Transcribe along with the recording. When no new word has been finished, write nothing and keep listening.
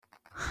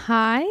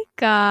Hi,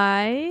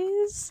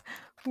 guys.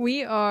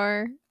 We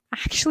are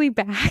actually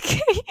back.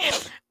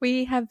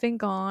 We have been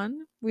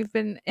gone. We've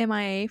been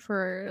MIA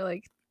for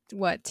like,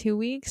 what, 2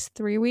 weeks,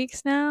 3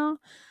 weeks now?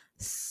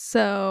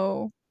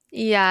 So,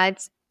 Yeah,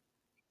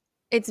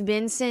 it's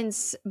been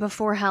since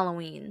before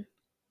Halloween.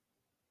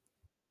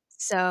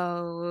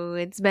 So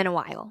it's been a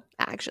while,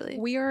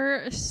 actually. we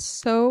are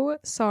so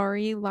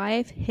sorry.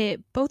 Life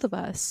hit both of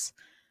us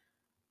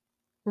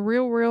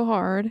real, real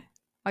hard,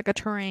 like a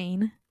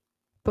terrain.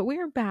 But we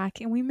are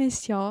back and we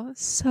missed y'all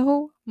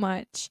so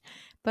much.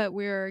 But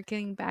we're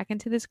getting back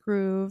into this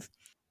groove.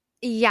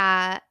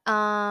 Yeah,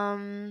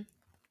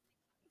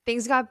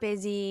 things got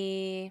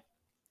busy,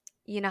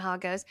 you know how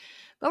it goes.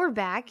 But we're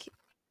back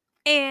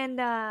and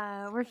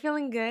we're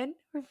feeling good.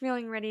 We're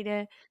feeling ready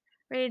to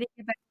get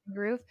back in the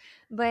groove.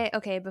 But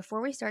okay,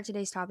 before we start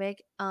today's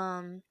topic,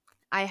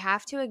 I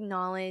have to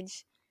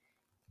acknowledge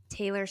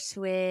Taylor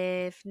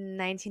Swift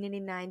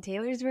 1989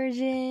 Taylor's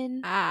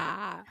version.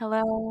 Ah,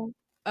 Hello.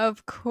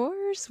 of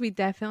course, we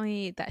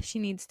definitely that she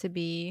needs to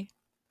be.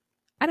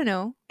 I don't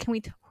know. Can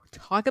we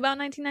talk about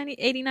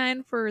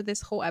 1989 for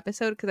this whole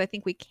episode? Because I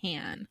think we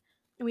can,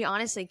 We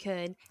honestly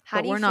could. How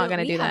but do you we're not feel?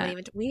 gonna do that.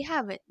 We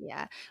haven't,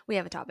 yeah, we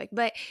have a topic,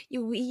 but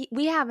we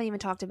haven't even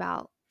talked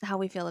about how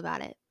we feel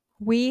about it.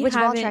 We Which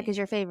ball haven't track is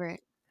your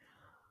favorite?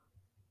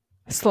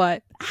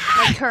 slut.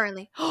 Like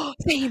currently. Oh,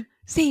 same,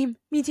 same.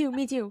 Me too,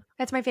 me too.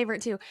 That's my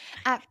favorite too.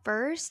 At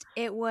first,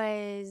 it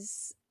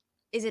was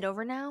Is It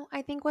Over Now?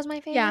 I think was my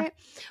Yeah, favorite.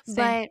 same.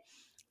 But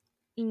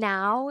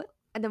now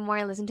the more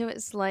I listen to it,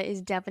 Slut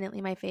is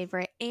definitely my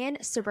favorite.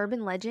 And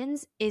Suburban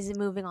Legends is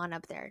moving on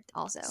up there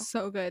also.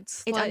 So good.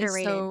 It's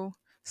underrated.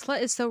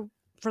 Slut is so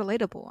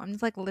relatable. I'm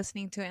just like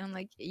listening to it. And I'm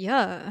like,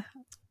 yeah.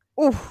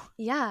 Oh,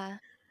 Yeah.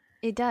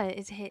 It does.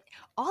 It's hit.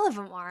 All of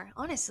them are,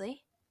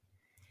 honestly.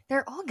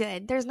 They're all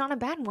good. There's not a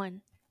bad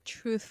one.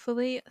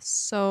 truthfully,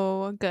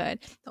 so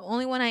good. The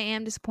only one I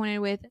am disappointed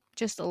with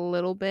just a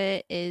little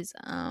bit is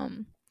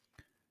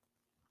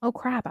oh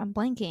crap, I'm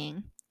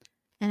blanking.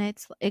 And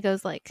it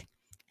goes like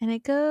and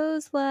it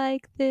goes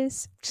like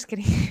this. Just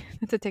kidding.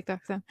 That's a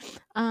TikTok song.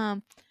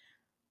 Um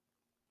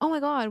oh my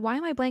god, why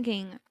am I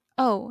blanking?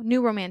 Oh,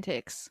 New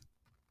Romantics.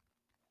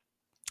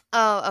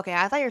 Oh, okay.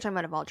 I thought you were talking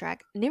about a ball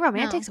track. New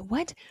No. Romantics?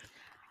 What?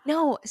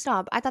 No,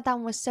 stop. I thought that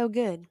one was so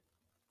good.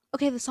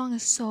 Okay, the song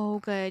is so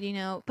good,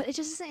 but it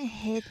just doesn't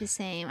hit the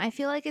same. I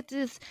feel like it's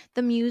just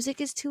the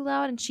music is too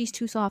loud and she's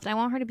too soft. I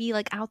want her to be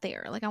like out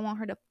there. Like I want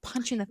her to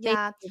punch you in the face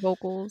Yeah. with the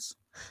vocals.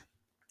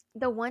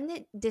 The one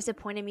that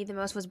disappointed me the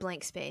most was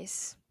Blank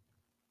Space.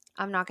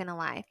 I'm not going to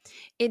lie.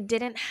 It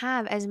didn't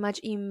have as much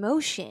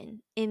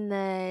emotion in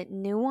the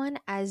new one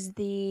as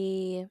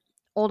the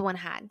old one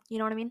had. You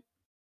know what I mean?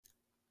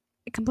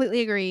 I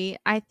completely agree.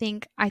 I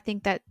think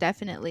that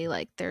definitely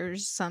like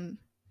there's some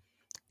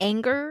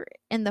anger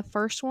in the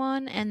first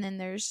one and then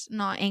there's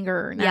not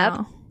anger Yep.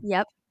 now.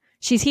 Yep.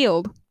 She's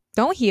healed.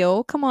 Don't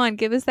heal. Come on,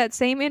 give us that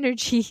same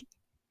energy.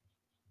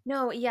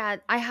 No, yeah,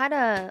 I had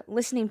a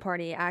listening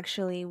party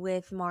actually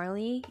with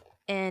Marley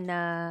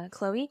and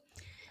Chloe.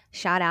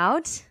 Shout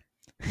out.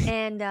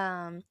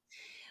 And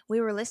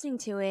we were listening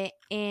to it,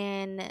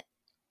 and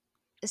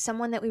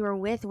someone that we were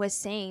with was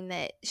saying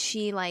that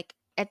she, like,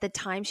 at the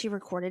time she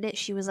recorded it,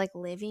 she was like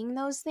living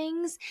those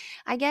things,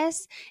 I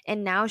guess,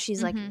 and now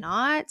she's like Mhm.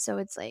 not, so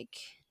it's like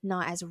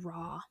not as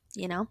raw,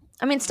 you know?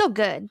 I mean, it's still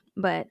good,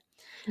 but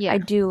I Yeah.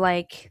 do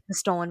like the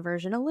stolen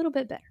version a little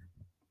bit better.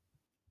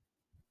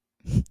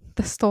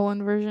 The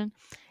stolen version.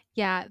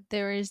 Yeah,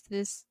 there is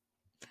this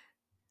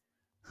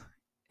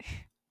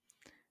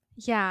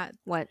yeah,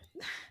 What?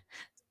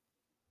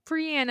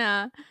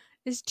 Brianna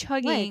is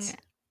chugging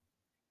What?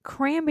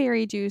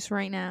 cranberry juice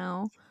right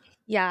now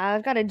Yeah,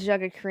 I've got a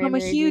jug of from a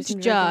cranberry juice huge I'm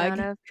drinking out jug.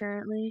 of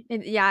currently.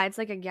 Yeah, it's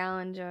like a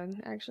gallon jug,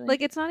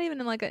 Like actually. it's not even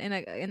in like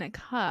in a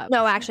cup.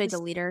 No, It's actually, it's a just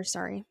liter.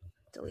 Sorry,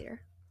 it's a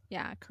liter.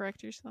 yeah,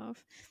 correct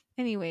yourself.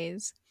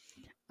 Anyways,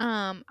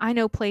 I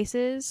know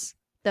places.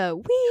 The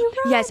we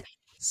Yes, run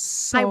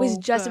I was so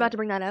just about good. to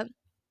bring that up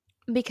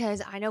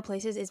because I Know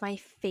Places is my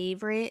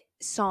favorite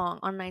song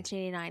on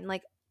 1989,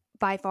 like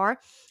by far,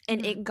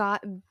 and Mhm. it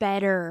got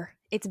better.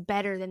 It's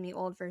better than the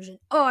old version.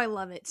 Oh, I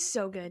love it.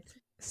 So good.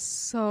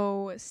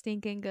 So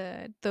stinking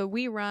good. The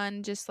we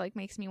run just like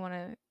makes me want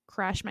to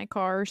crash my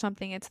car or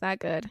something. It's that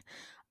good.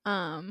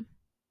 Um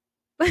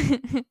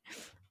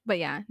but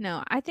yeah,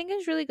 no, I think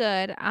it's really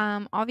good.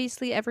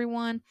 Obviously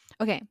everyone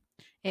okay,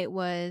 it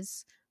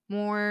was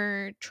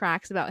more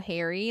tracks about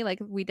Harry. Like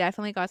we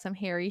definitely got some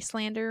Harry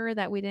slander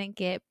that we didn't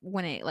get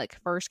when it like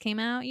first came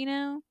out.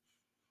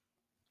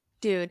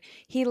 Dude,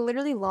 he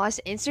literally lost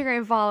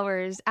Instagram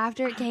followers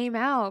after it came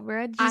out,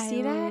 bro. Did you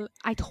see that?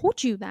 I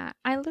told you that.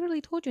 I literally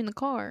told you in the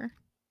car.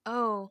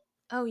 Oh,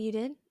 oh, you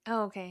did?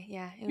 Oh, okay.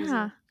 Yeah, it was Yeah.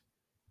 a.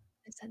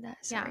 I said that.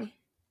 Yeah. Sorry,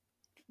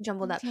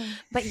 jumbled up. Okay.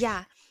 But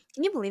yeah,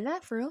 can you believe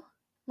that for real?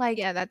 Like,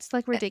 Yeah, that's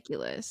like uh,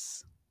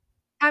 ridiculous.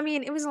 I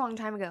mean, it was a long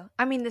time ago.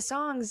 I mean, the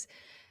songs,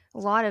 a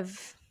lot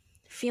of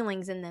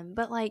feelings in them,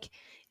 but like,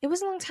 It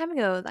was a long time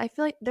ago. I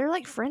feel like they're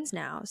like friends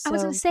now. I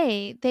was gonna So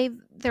say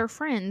they're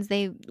friends.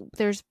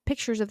 There's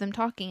pictures of them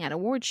talking at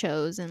award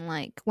shows and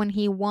like when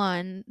he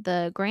won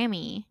the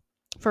Grammy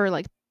for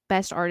like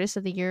best artist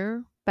of the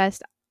year,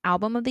 best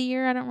album of the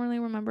year. I don't really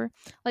remember.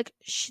 Like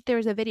there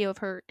was a video of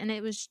her and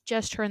it was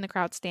just her in the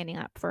crowd standing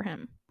up for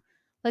him.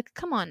 Like,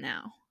 come on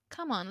now,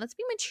 come on, let's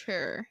be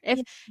mature. yeah, If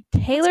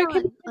that's Taylor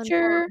can not be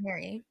unnormal, mature,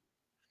 Harry.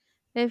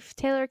 if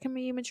Taylor can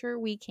be mature,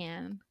 we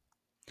can.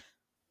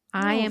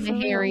 I No, am a for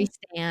Harry real.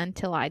 stan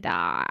till I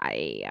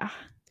die,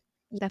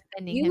 Y-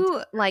 defending him to You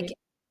the like grave.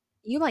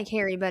 you like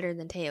Harry better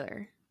than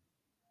Taylor.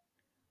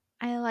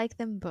 I like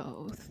them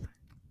both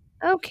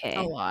a Okay.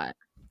 lot.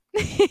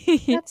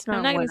 That's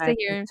I'm not not gonna what I've sit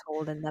been here.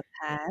 told in the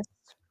past.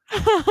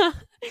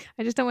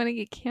 I just don't want to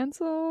get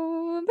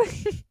canceled.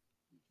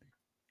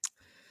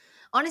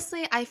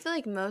 Honestly, I feel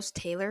like most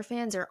Taylor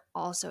fans are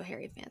also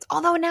Harry fans.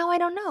 Although now I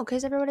don't know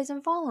because everybody's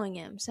been following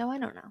him, so I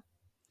don't know.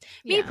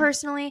 Me Yeah.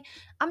 personally,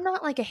 I'm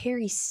not like a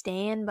Harry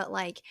stan, but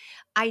like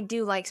I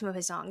do like some of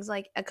his songs.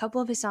 Like a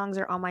couple of his songs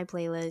are on my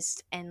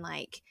playlist, and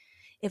like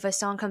if a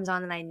song comes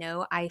on that I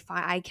know,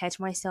 I catch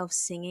myself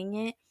singing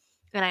it,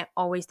 and I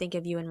always think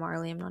of you and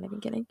Marley. I'm not even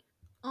kidding.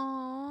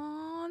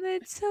 Oh,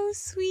 that's so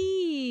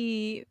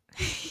sweet.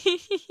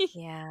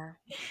 Yeah.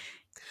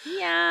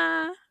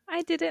 Yeah,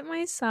 I did it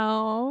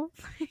myself.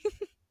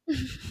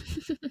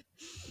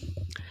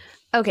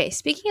 Okay,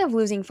 speaking of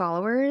losing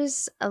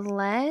followers,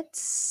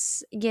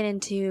 let's get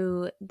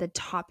into the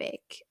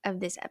topic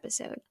of this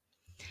episode.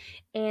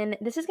 And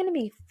this is going to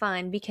be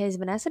fun because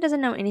Vanessa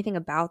doesn't know anything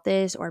about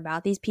this or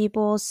about these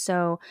people.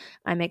 So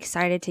I'm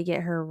excited to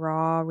get her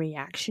raw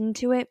reaction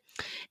to it.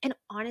 And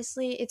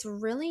honestly, it's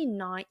really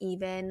not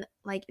even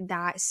like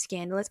that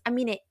scandalous. I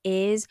mean, it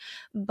is,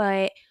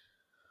 but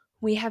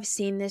we have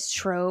seen this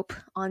trope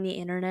on the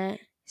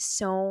internet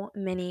so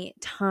many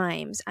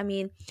times. I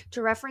mean,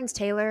 to reference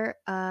Taylor,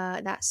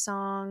 that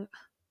song,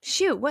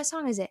 shoot, what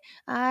song is it?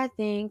 I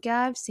think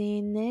I've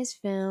seen this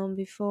film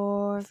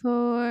before.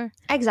 For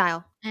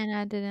Exile. and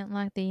I didn't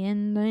like the Like,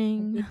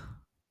 ending.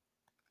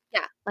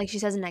 yeah, like she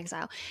says in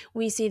Exile.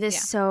 We see this Yeah.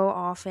 so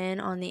often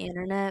on the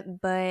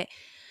internet, but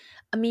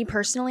me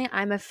personally,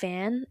 I'm a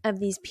fan of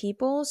these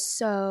people,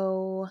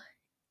 so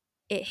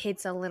it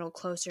hits a little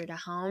closer to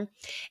home.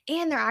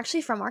 And they're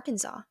actually from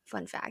Arkansas.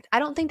 Fun fact. I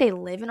don't think they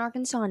live in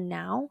Arkansas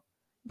now,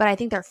 but I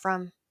think they're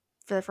from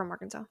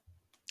Arkansas.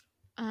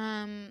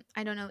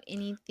 I don't know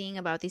anything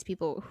about these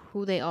people,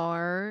 who they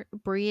are.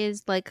 Bree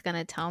is like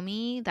gonna tell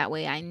me that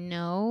way I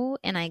know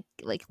and I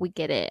like we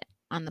get it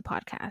on the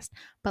podcast.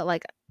 But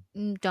like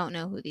don't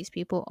know who these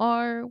people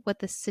are, what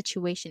the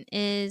situation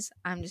is.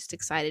 I'm just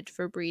excited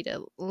for Bree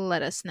to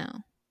let us know.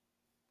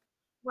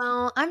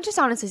 Well, I'm just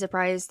honestly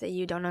surprised that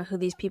you don't know who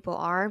these people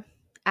are,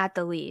 at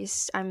the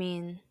least. I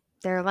mean,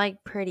 they're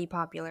like pretty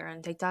popular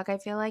on TikTok, I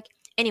feel like.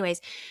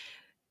 Anyways,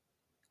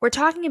 we're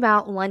talking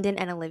about London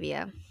and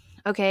Olivia.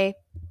 Okay,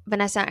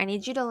 Vanessa, I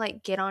need you to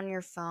like get on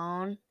your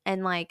phone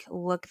and like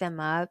look them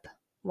up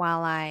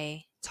while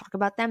I talk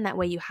about them. That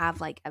way you have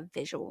like a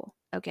visual.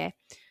 Okay.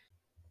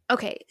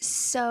 Okay,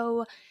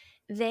 so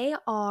they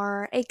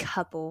are a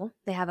couple.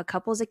 They have a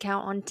couples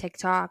account on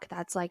TikTok.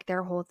 That's like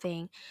their whole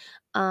thing.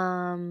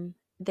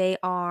 They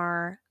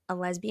are a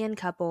lesbian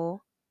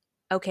couple.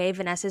 Okay,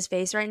 Vanessa's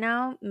face right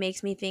now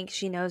makes me think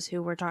she knows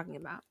who we're talking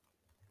about.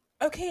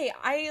 Okay,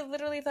 I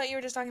literally thought you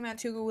were just talking about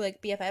two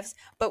like BFFs,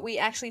 but we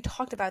actually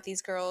talked about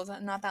these girls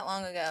not that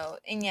long ago.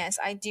 And yes,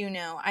 I do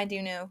know. I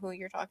do know who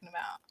you're talking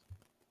about.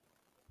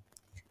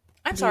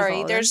 I'm Do you sorry.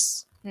 follow them?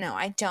 There's no,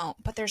 I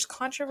don't. But there's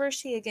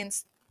controversy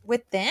against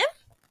with them?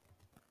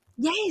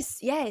 Yes.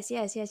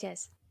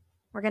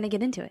 We're gonna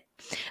get into it.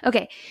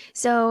 Okay,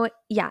 so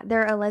yeah,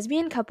 they're a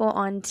lesbian couple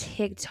on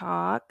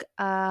TikTok,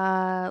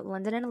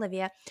 London and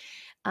Olivia.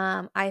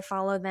 I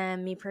follow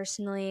them. Me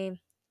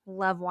personally,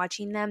 love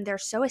watching them. They're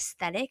so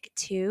aesthetic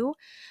too.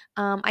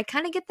 I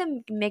kind of get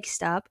them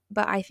mixed up,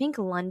 but I think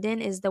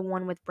London is the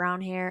one with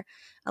brown hair.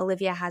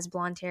 Olivia has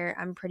blonde hair.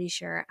 I'm pretty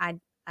sure. I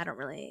don't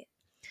really.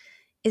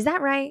 Is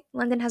that right?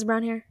 London has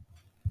brown hair.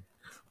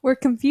 We're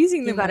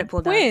confusing You've them got it with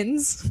pulled up.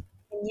 twins.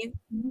 Can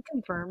you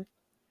confirm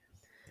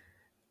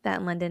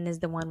that London is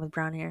the one with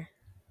brown hair?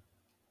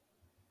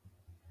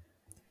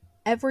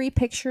 Every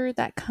picture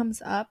that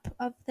comes up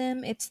of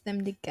them, it's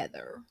them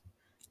together.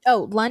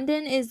 Oh,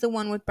 London is the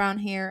one with brown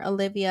hair.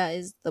 Olivia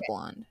is the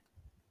blonde.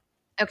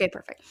 Okay,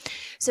 perfect.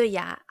 So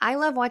yeah, I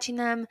love watching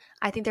them.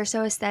 I think they're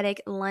so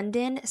aesthetic.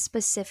 London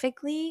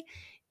specifically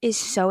is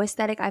so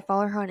aesthetic. I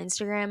follow her on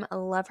Instagram. I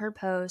love her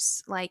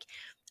posts. Like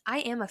I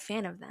am a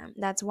fan of them.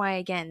 That's why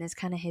again, this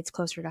kind of hits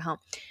closer to home.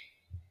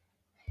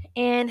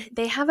 And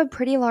they have a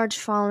pretty large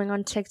following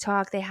on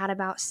TikTok. They had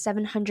about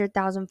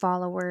 700,000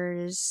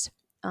 followers.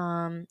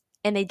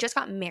 And they just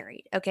got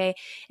married, okay?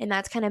 And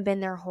that's kind of been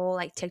their whole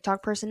like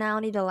TikTok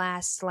personality the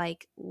last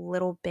like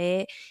little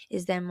bit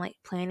is them like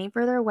planning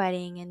for their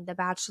wedding and the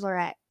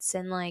bachelorettes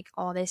and like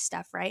all this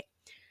stuff, right?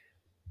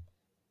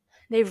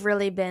 They've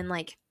really been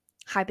like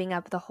hyping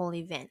up the whole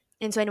event.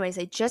 And so anyways,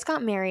 they just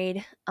got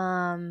married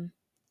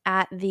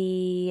at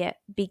the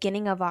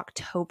beginning of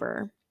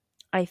October.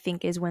 I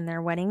think is when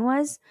their wedding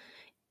was.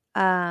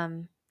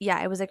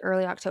 Yeah, it was like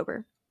early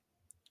October.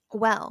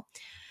 Well,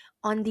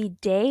 on the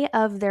day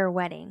of their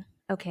wedding,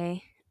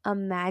 okay,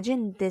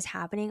 imagine this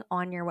happening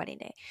on your wedding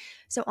day.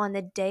 So on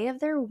the day of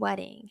their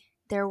wedding,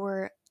 there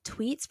were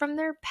tweets from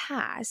their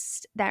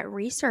past that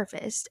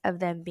resurfaced of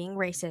them being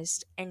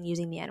racist and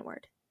using the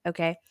N-word.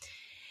 Okay.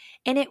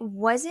 And it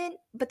wasn't,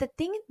 but the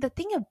thing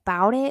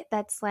about it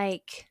that's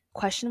like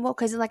questionable,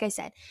 because like I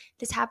said,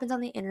 this happens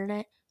on the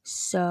internet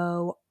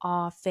so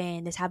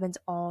often. This happens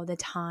all the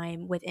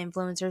time with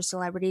influencers,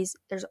 celebrities.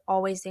 There's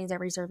always things that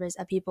resurface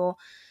of people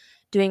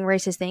doing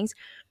racist things.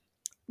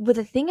 But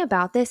the thing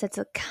about this that's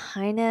a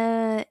kind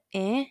of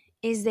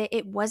is that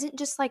it wasn't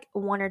just like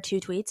one or two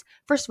tweets.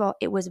 First of all,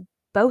 it was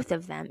both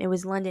of them. It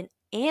was London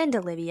and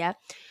Olivia.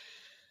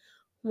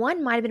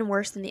 One might have been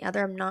worse than the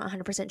other. I'm not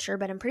 100% sure,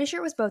 but I'm pretty sure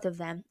it was both of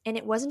them. And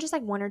it wasn't just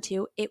like one or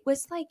two, it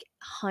was like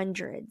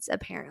hundreds,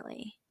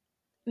 apparently.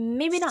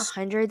 Maybe not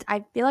hundreds.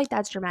 I feel like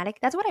that's dramatic.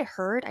 That's what I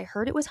heard. I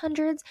heard it was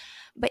hundreds,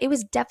 but it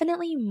was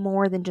definitely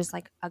more than just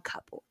like a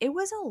couple. It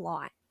was a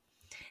lot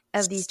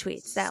of these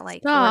tweets that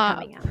like were Stop.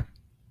 coming out.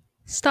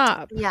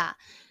 Stop. Yeah.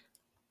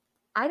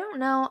 I don't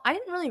know. I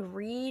didn't really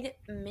read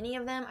many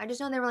of them. I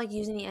just know they were like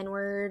using the N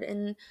word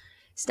and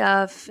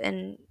stuff,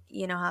 and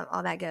you know how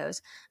all that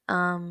goes.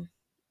 Um,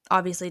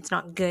 Obviously, it's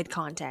not good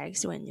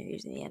context when you're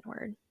using the N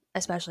word,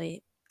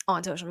 especially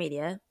on social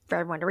media for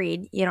everyone to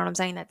read. You know what I'm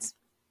saying? That's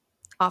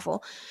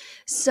awful.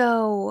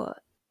 So,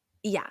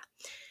 yeah,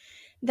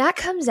 that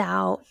comes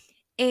out,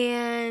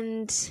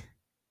 and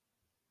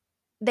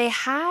they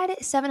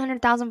had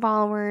 700,000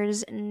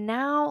 followers.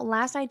 Now,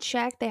 last I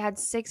checked, they had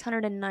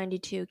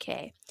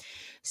 692K.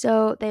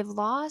 So they've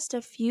lost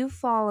a few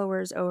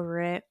followers over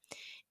it.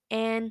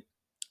 And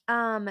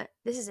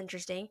this is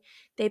interesting.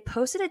 They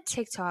posted a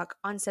TikTok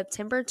on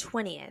September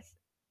 20th,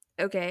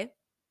 okay?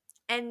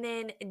 And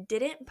then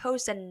didn't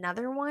post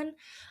another one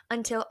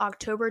until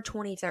October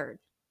 23rd.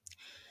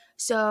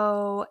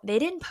 So they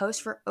didn't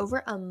post for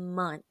over a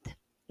month.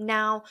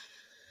 Now,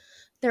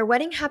 their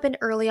wedding happened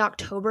early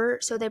October,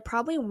 so they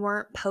probably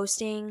weren't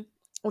posting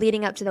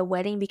leading up to the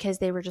wedding because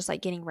they were just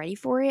like getting ready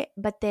for it.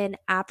 But then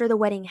after the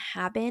wedding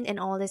happened and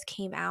all this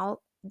came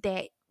out,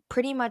 they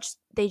pretty much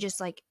they just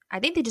like I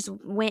think they just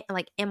went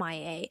like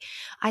MIA.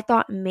 I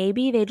thought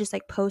maybe they just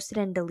like posted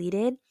and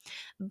deleted,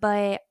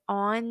 but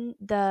on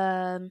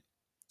the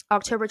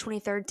October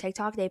 23rd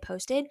TikTok they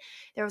posted,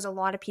 there was a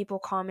lot of people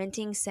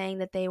commenting saying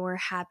that they were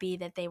happy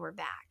that they were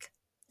back.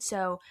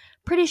 So,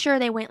 pretty sure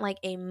they went like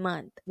a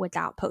month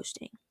without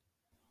posting.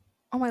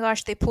 Oh my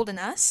gosh, they pulled an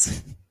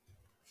us.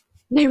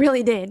 They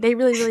really did. They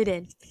really, really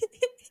did.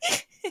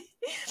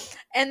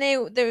 And they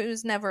there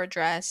was never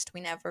addressed.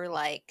 We never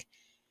like,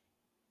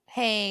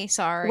 hey, Well,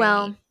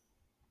 sorry.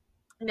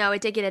 no,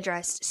 it did get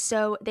addressed.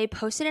 So they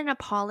posted an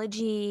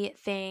apology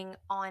thing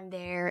on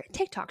their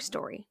TikTok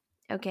story.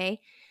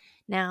 Okay.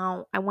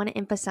 Now, I want to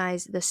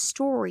emphasize the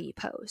story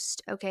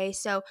post. Okay.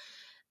 So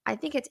I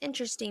think it's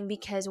interesting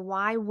because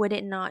why would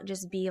it not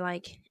just be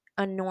like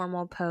a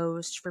normal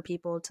post for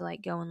people to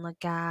like go and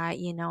look at?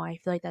 You know, I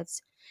feel like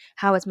that's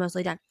how it's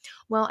mostly done.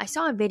 Well, I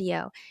saw a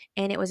video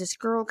and it was this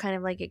girl kind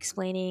of like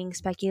explaining,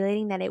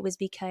 speculating that it was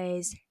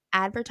because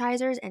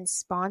advertisers and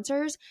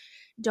sponsors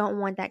don't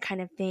want that kind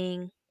of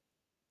thing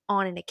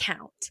on an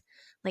account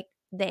like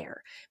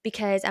there.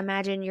 Because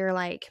imagine you're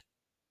like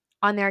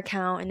on their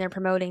account and they're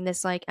promoting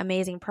this like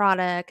amazing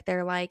product.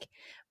 They're like,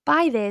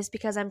 buy this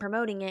because I'm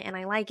promoting it and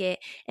I like it.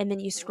 And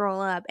then you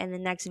scroll up and the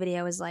next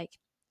video is like,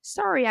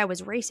 sorry, I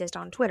was racist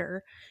on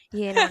Twitter.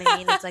 You know what I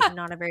mean? It's like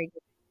not a very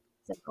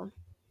good signal.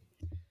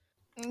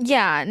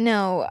 Yeah,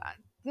 no.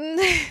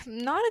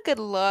 Not a good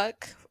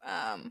look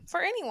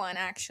for anyone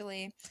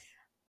actually.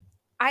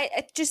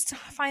 I just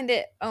find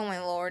it, oh my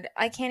lord.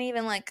 I can't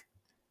even like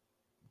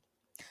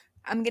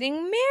I'm getting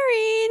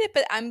married,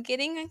 but I'm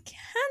getting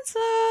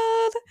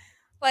canceled.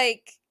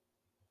 Like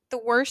the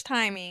worst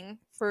timing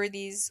for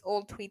these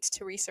old tweets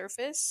to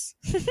resurface.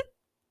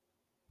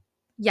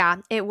 Yeah,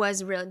 it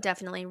was real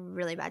definitely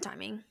really bad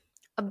timing.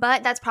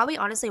 But that's probably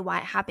honestly why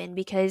it happened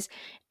because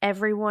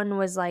everyone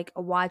was like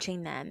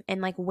watching them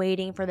and like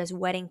waiting for this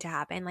wedding to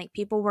happen. Like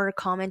people were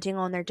commenting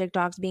on their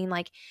TikToks being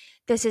like,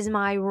 this is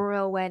my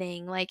royal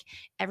wedding. Like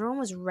everyone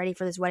was ready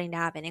for this wedding to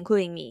happen,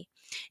 including me.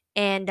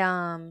 And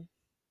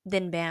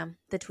then bam,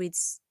 the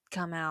tweets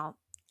come out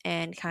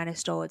and kind of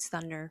stole its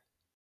thunder.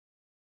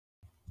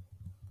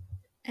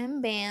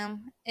 And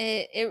bam,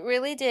 it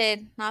really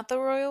did. Not the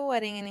royal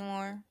wedding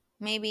anymore.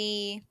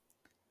 Maybe.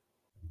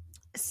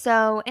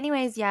 So,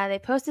 anyways, yeah, they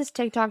post this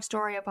TikTok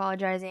story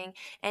apologizing,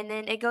 and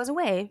then it goes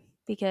away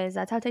because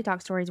that's how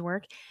TikTok stories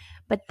work.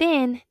 But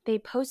then they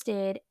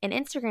posted an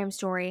Instagram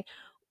story,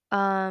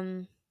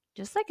 um,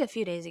 just like a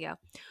few days ago,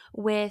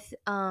 with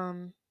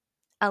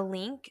a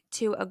link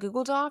to a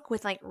Google Doc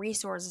with like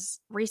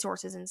resources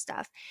and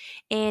stuff.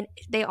 And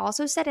they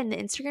also said in the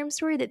Instagram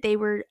story that they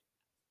were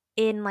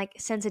in like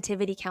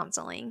sensitivity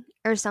counseling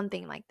or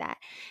something like that.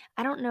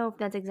 I don't know if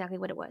that's exactly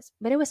what it was,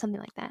 but it was something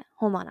like that.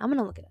 Hold on, I'm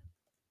gonna look it up.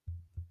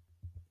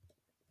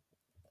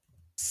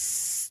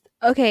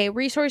 Okay,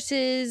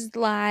 resources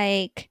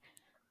like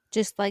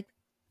just like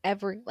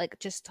every like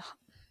just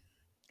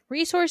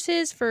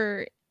resources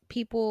for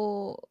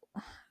people.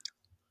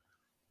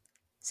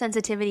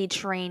 Sensitivity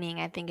training,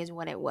 I think is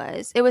what it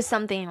was. It was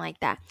something like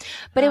that.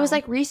 But Oh. it was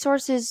like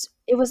resources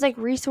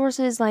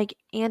like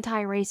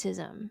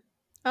anti-racism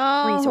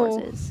Oh.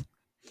 resources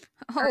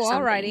or Oh,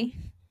 something. alrighty.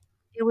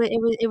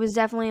 It was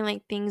definitely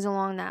like things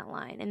along that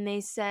line. And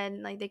they said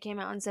like they came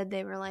out and said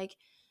they were like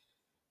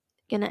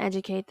gonna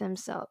educate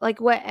themselves. Like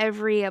what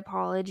every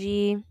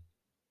apology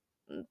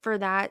for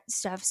that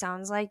stuff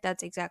sounds like,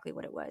 that's exactly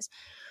what it was.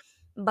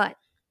 But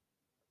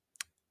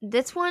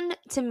this one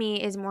to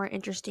me is more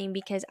interesting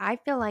because I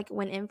feel like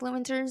when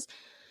influencers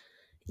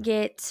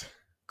get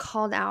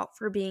called out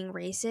for being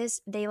racist,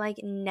 they like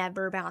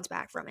never bounce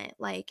back from it.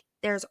 Like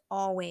there's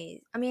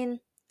always, I mean,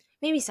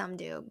 maybe some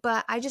do,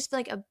 but I just feel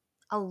like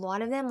a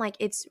lot of them, like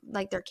it's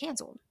like they're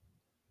canceled.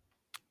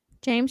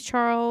 James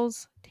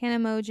Charles, Tana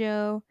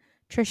Mojo,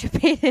 Trisha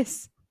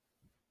Paytas.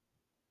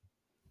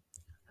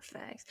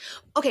 Facts.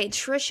 Okay,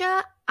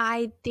 Trisha,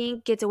 I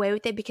think gets away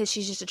with it because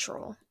she's just a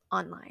troll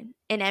online,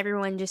 and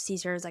everyone just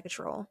sees her as like a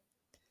troll.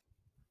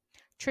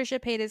 Trisha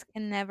Paytas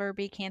can never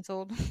be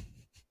canceled.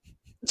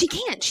 She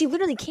can't. She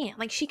literally can't.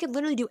 Like she could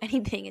literally do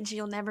anything, and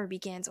she'll never be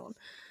canceled.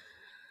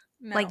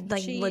 No, Like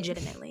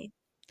legitimately.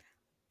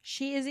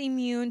 she is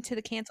immune to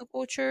the cancel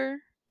culture.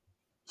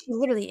 She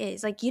literally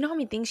is. Like, you know how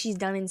many things she's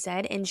done and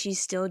said, and she's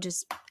still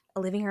just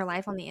living her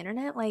life on the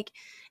internet? Like,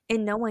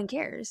 and no one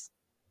cares.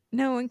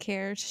 No one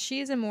cares.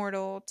 She is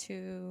immortal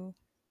to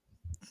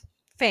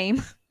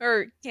fame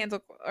or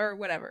cancel or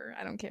whatever.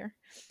 I don't care.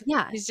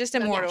 Yeah. She's just No,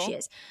 yeah, immortal. she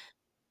is.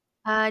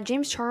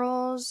 James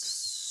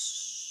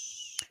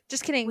Charles,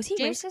 Just kidding. was he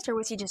James, racist or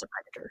was he just a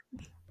predator?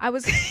 I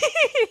was.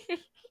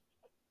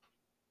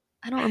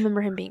 I don't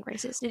remember him being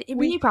racist.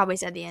 we He probably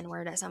said the N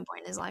word at some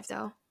point in his life,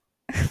 though.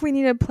 we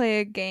need to play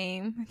a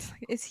game. It's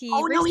like, is he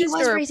Oh, no, he racist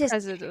was or a racist.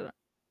 president?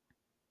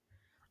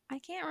 I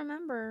can't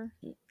remember.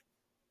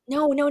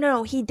 No, no,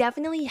 no. He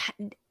definitely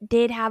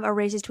did have a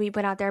racist tweet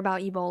put out there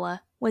about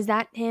Ebola. Was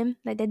that him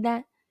that did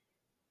that?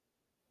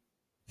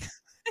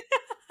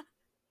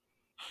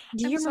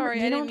 Do I'm you remember? sorry.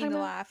 Do I you know what didn't I'm mean talking to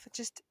about? laugh.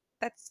 Just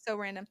that's so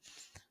random.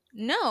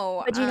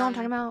 No. But do you know what I'm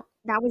talking about?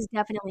 That was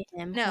definitely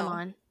him. Hold No.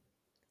 on.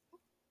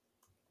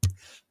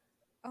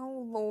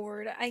 Oh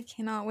Lord, I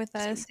cannot with Just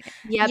give me a us. second.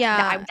 Yep,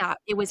 Yeah.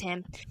 it was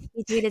him.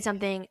 He tweeted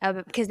something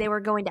because they were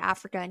going to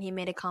Africa and he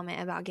made a comment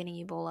about getting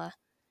Ebola.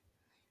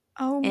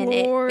 Oh And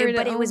Lord.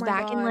 but Oh my God. it was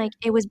back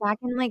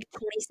in like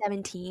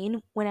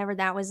 2017, whenever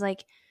that was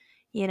like,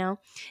 you know,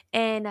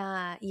 and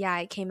yeah,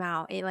 it came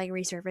out, it like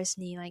resurfaced,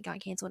 and he like got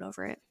canceled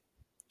over it.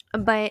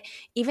 But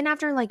even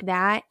after like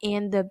that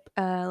and the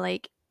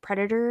like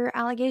predator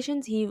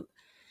allegations, he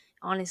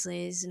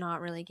honestly is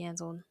not really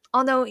canceled.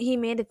 Although he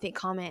made a thick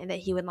comment that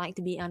he would like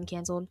to be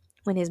uncanceled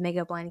when his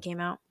makeup line came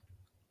out.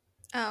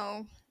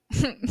 Oh.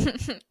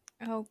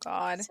 Oh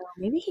God. So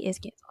maybe he is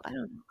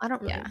canceled. I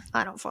don't know. Yeah.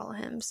 I don't follow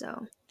him.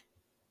 So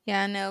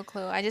Yeah, no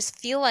clue. I just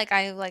feel like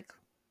I like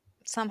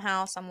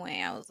somehow, some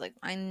way, I was like,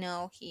 I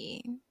know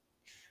he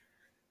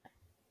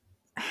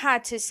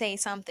had to say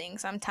something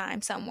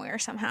sometime, somewhere,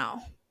 somehow.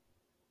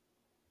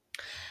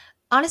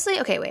 honestly,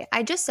 okay, wait.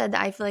 I just said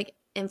that I feel like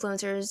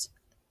influencers,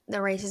 the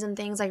racism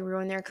things like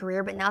ruin their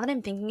career. But now that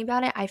I'm thinking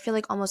about it, I feel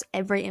like almost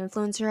every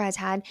influencer has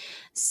had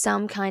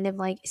some kind of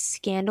like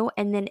scandal,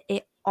 and then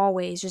it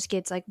always just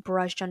gets like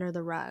brushed under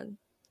the rug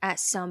at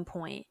some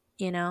point,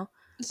 you know?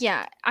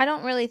 Yeah, I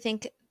don't really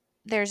think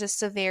there's a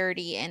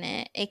severity in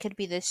it. It could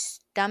be the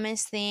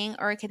dumbest thing,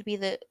 or it could be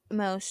the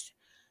most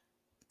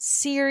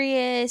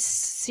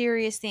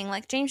serious thing.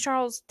 Like James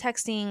Charles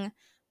texting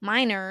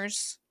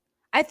minors.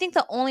 I think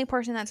the only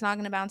person that's not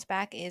going to bounce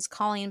back is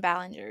Colleen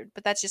Ballinger,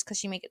 but that's just because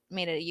she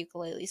made a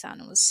ukulele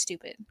sound and was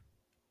stupid.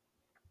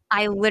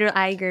 I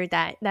agree with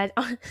that. That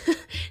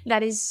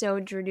that is so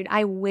true, dude.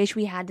 I wish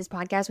we had this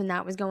podcast when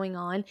that was going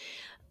on.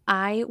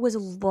 I was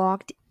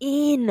locked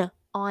in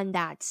on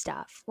that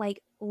stuff.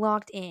 Like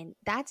locked in.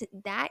 That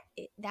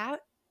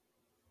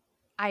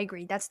I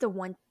agree. That's the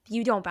one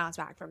you don't bounce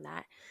back from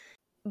that.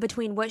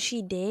 Between what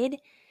she did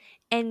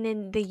and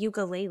then the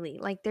ukulele,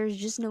 like there's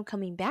just no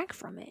coming back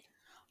from it.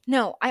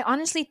 No, I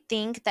honestly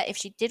think that if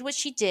she did what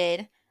she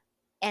did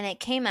and it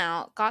came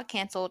out, got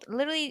canceled,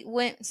 literally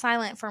went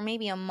silent for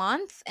maybe a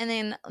month, and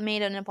then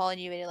made an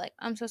apology video like,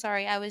 "I'm so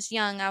sorry. I was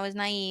young. I was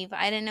naive.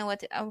 I didn't know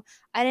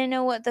I didn't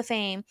know what the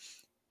fame,"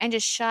 and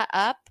just shut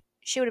up,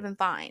 she would have been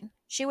fine.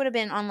 She would have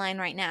been online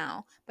right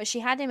now. But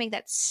she had to make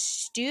that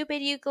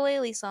stupid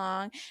ukulele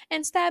song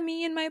and stab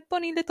me in my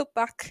bunny little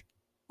back.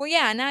 Well,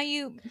 yeah, now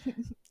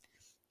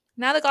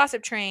the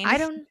gossip train I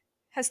don't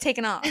has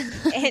taken off,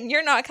 and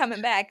you're not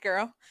coming back,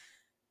 girl.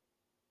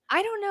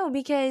 I don't know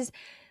because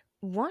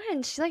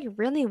one, she like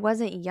really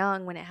wasn't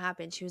young when it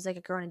happened. She was like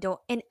a grown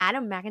adult, and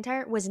Adam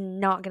McIntyre was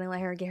not gonna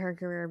let her get her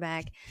career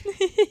back.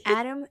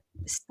 Adam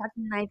stuck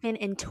the knife in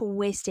and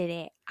twisted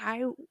it.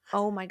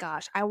 Oh my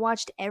gosh, I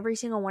watched every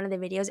single one of the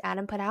videos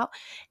Adam put out,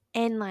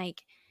 and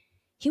like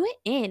he went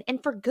in,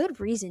 and for good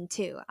reason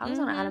too. I was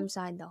on Mhm. Adam's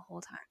side the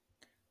whole time.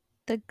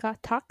 The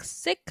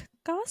toxic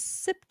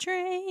gossip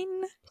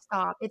train.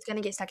 Stop. It's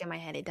gonna get stuck in my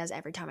head. It does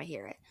every time I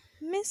hear it.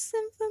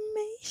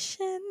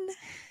 Misinformation.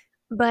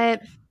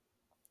 But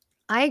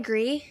I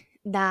agree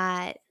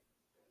that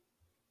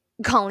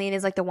Colleen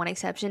is like the one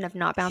exception of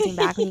not bouncing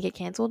back when you get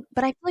canceled.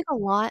 But I feel like a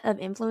lot of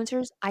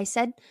influencers, I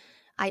said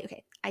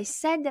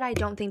that I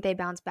don't think they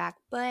bounce back,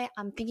 but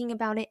I'm thinking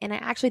about it and I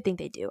actually think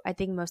they do. I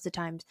think most of the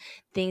times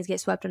things get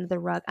swept under the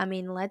rug. I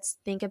mean, let's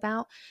think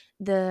about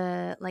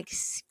the like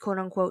quote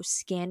unquote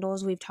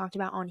scandals we've talked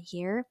about on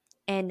here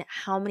and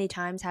how many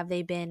times have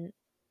they been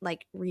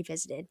like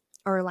revisited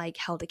or like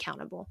held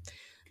accountable.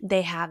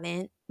 They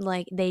haven't,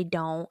 like they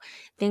don't.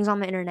 Things on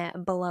the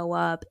internet blow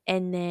up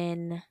and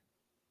then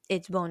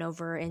it's blown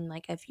over in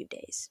like a few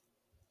days.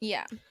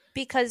 Yeah,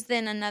 because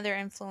then another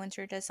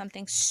influencer does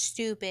something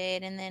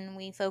stupid and then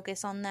we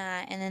focus on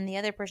that and then the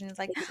other person is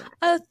like,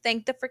 "Oh, Exactly.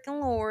 thank the freaking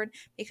Lord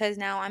because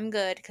now I'm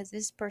good because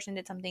this person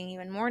did something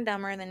even more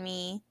dumber than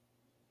me."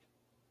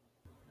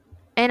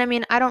 And I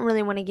mean, I don't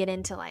really want to get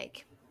into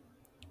like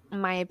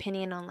my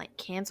opinion on like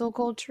cancel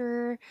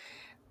culture.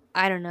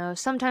 I don't know.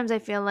 Sometimes I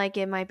feel like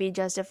it might be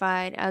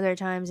justified. Other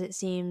times it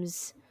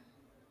seems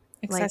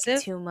like Excessive?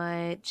 too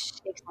much,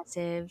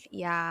 excessive.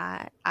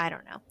 Yeah, I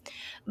don't know.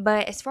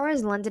 But as far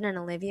as London and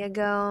Olivia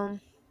go,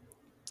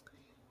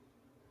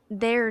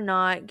 they're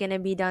not gonna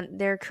be done.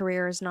 Their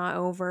career is not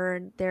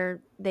over.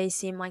 They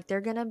seem like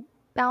they're gonna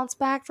bounce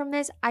back from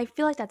this. I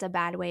feel like that's a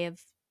bad way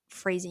of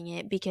phrasing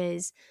it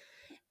because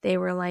they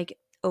were like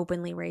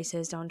openly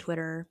racist on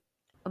Twitter.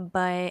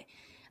 But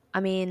I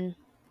mean,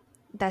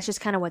 that's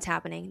just kind of what's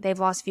happening. They've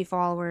lost a few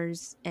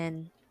followers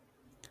and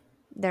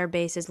their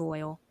base is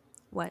loyal.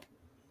 What?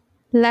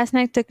 Last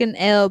night took an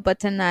L, but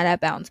tonight I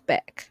bounced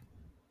back.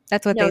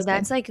 That's what they No,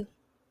 said.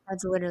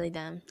 that's literally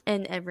them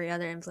and every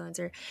other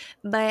influencer.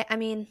 But I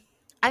mean,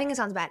 I think it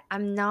sounds bad.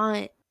 I'm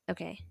not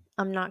okay.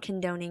 I'm not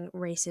condoning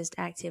racist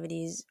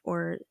activities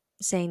or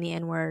saying the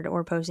N word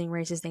or posting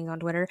racist things on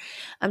Twitter.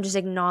 I'm just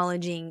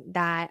acknowledging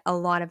that a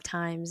lot of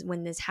times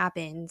when this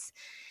happens,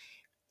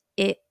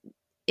 it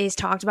is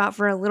talked about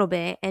for a little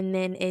bit and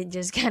then it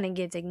just kind of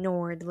gets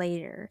ignored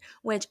later,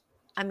 which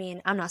I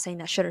mean, I'm not saying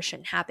that should or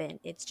shouldn't happen.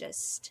 It's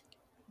just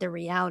the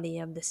reality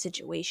of the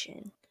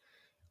situation,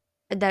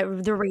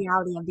 that the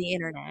reality of the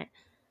internet.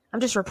 I'm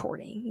just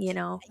reporting, you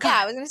know. Yeah,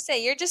 God. I was gonna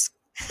say you're just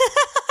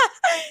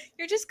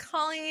you're just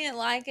calling it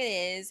like it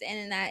is,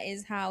 and that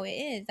is how it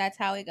is. That's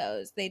how it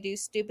goes. They do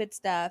stupid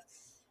stuff.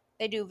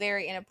 They do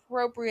very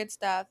inappropriate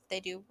stuff. They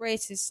do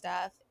racist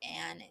stuff,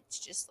 and it's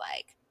just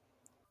like,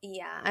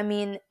 Yeah, I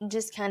mean,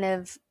 just kind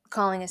of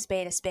calling a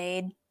spade a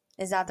spade.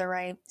 Is that the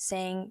right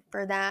saying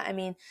for that? I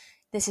mean,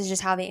 this is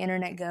just how the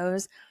internet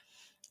goes.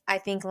 I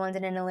think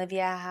London and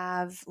Olivia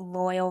have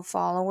loyal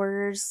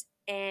followers,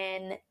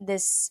 and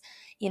this,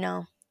 you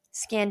know,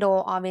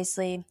 scandal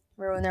obviously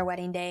ruined their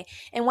wedding day.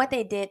 And what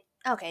they did,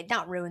 okay,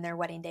 not ruin their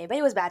wedding day, but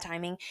it was bad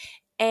timing,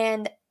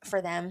 and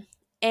for them,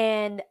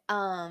 and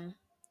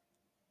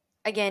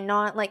again,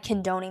 not like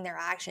condoning their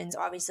actions,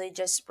 obviously,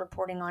 just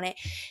reporting on it.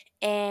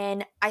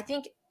 And I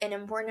think an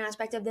important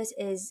aspect of this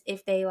is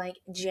if they like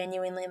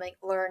genuinely like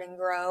learn and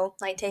grow,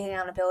 like take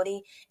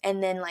accountability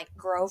and then like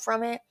grow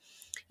from it,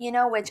 you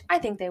know, which I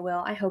think they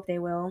will. I hope they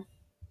will.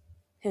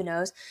 Who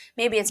knows?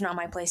 Maybe it's not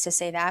my place to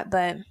say that,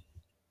 but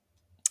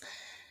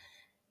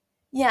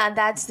yeah,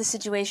 that's the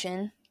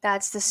situation.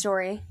 That's the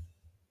story.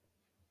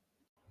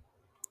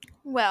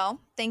 well,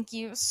 thank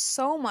you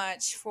so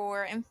much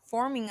for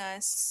informing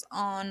us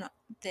on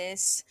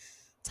this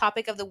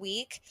topic of the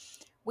week.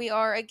 We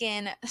are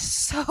again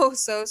so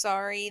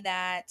sorry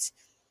that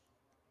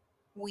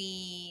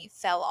we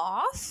fell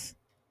off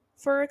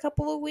for a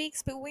couple of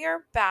weeks, but we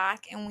are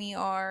back and we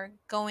are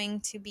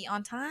going to be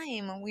on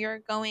time. We are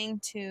going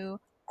to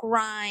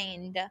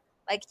grind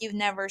like you've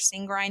never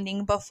seen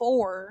grinding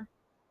before.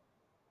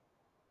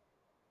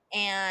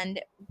 And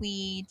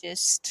we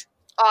just,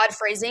 Odd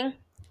phrasing.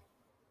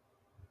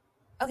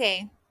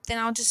 okay, then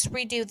I'll just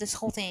redo this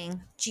whole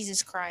thing.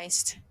 Jesus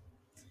Christ.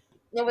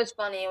 It was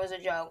funny. It was a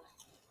joke.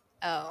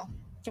 Oh.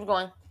 Keep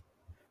going.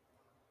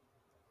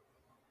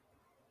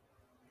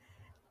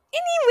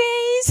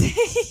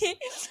 Anyways,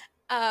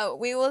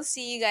 we will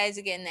see you guys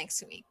again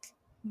next week.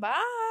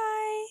 Bye.